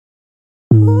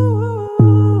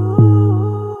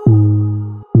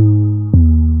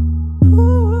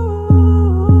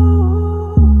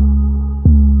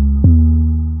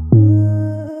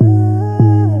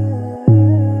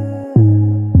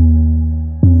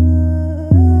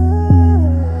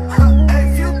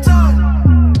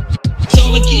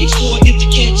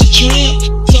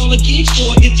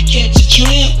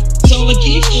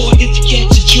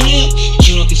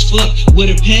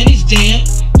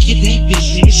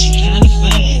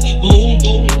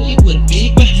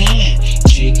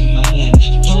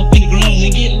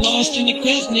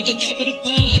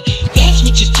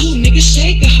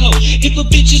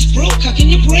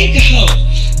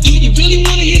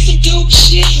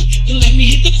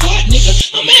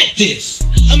this.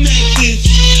 I'm at this.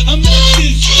 I'm at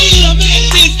this. I'm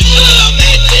at this. I'm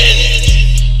at this.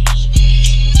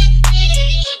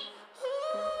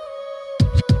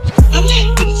 I'm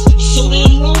at this. So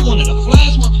damn wrong. One of the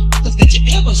flies motherfuckers that you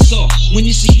ever saw. When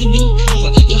you see the new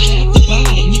cover, you'll have to buy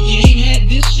it. And if you ain't had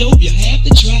this dope, you have to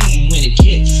try it. When it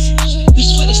gets the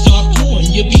sweater start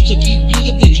pouring, your beats will be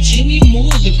bigger than Timmy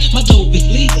Morgan. My dope is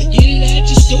legal, get it at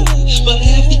your store. But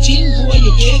after 10, boy,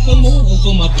 you beg for more.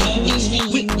 For my brothers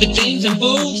with the things and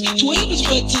bows, 12 is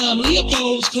what time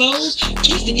Leopold's clothes.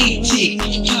 Twist the ET,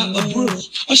 pop a brew,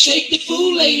 or shake the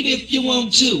Kool-Aid if you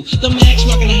want to. The Max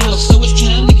rockin' the house, so it's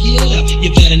time to get up. You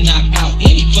better knock out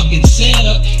any fucking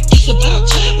setup. It's about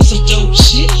time for some dope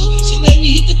shit. So let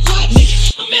me hit the quad,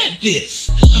 nigga. I'm at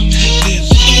this. I'm at this.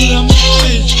 I'm at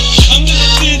this. I'm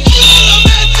at this. I'm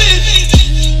at this.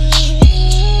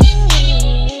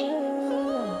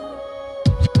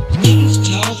 Niggas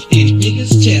talk and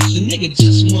niggas test. The nigga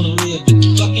just wanna live in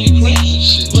fucking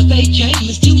crash. But they can't.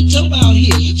 It's too tough out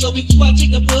here. So before I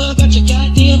take a bug out your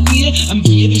goddamn beer, I'm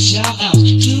giving shout outs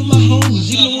to my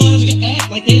homies. Even the ones that act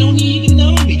like they don't even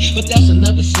know me. But that's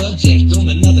another subject on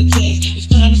another text. It's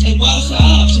time to say what's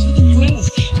up. Just the press.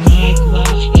 Mike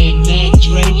Live and Mac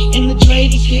Dre. And the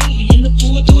trade is heavy. And the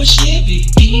Ford to a Chevy.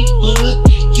 Big Bud,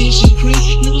 Fish and Chris,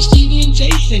 Little Stevie and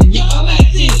Jason. Y'all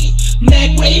like this.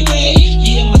 Mac Ray Ray.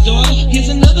 Yeah, my daughter. Here's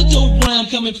another dope rhyme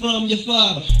coming from your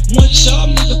father. One sharp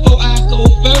nigga before I go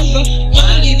further.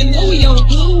 I didn't even know he on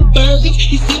Blue Burger.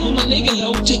 He's still my nigga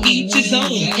though, to each his own.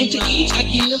 And to each I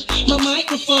give my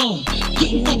microphone.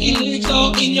 Putting funky lyrics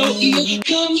all in your ear.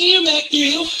 Come here, Mac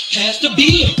Drill, pass the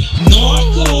beer.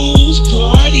 Narcos,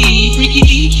 party, Freaky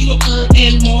D, Kurt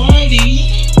and Marty.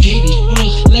 Baby,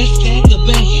 let's stack the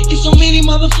bank. There's so many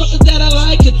motherfuckers that I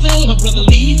like to thank. My brother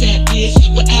Lee's at this,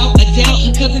 without a doubt.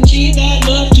 And cousin G's, I'd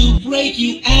love to break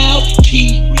you out.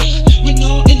 Pete, Rick,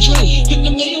 Renault, and Dre. Put the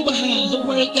mail behind the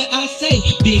word that I say.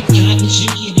 Big Cotton,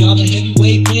 Juki, y'all the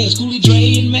heavyweight players. Coolie,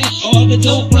 Dre, and Mac, all the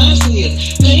dope rhyme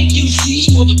players. Thank you, C,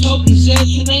 for the potent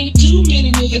sense. It ain't too many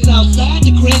niggas outside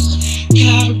the crest.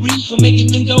 Kyrie for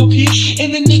making them dope hits.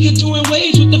 And the nigga doing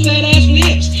waves with the fat ass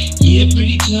lips. Yeah,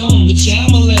 pretty Tone, the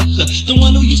child molester. The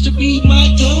one who used to be my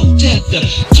dope tester.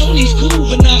 Tony's cool,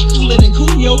 but not cooler than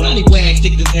Coolio. Ronnie Wag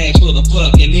stick his ass for the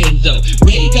fucking Enzo.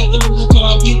 Ray got the little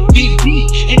car with Big D.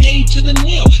 And A to the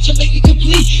nail, to make it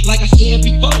complete. Like I said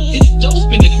before, it's dope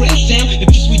in the crash down.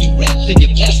 If this where you rap, then you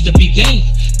best to be damned.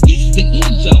 It's the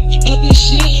Enzo of this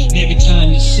shit. And every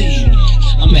time you see me,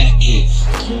 I'm at this.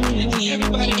 And to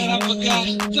everybody that I forgot,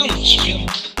 don't trip.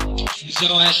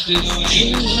 So at this.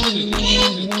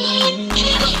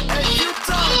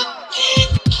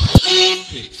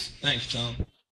 Peace. Thanks, Tom.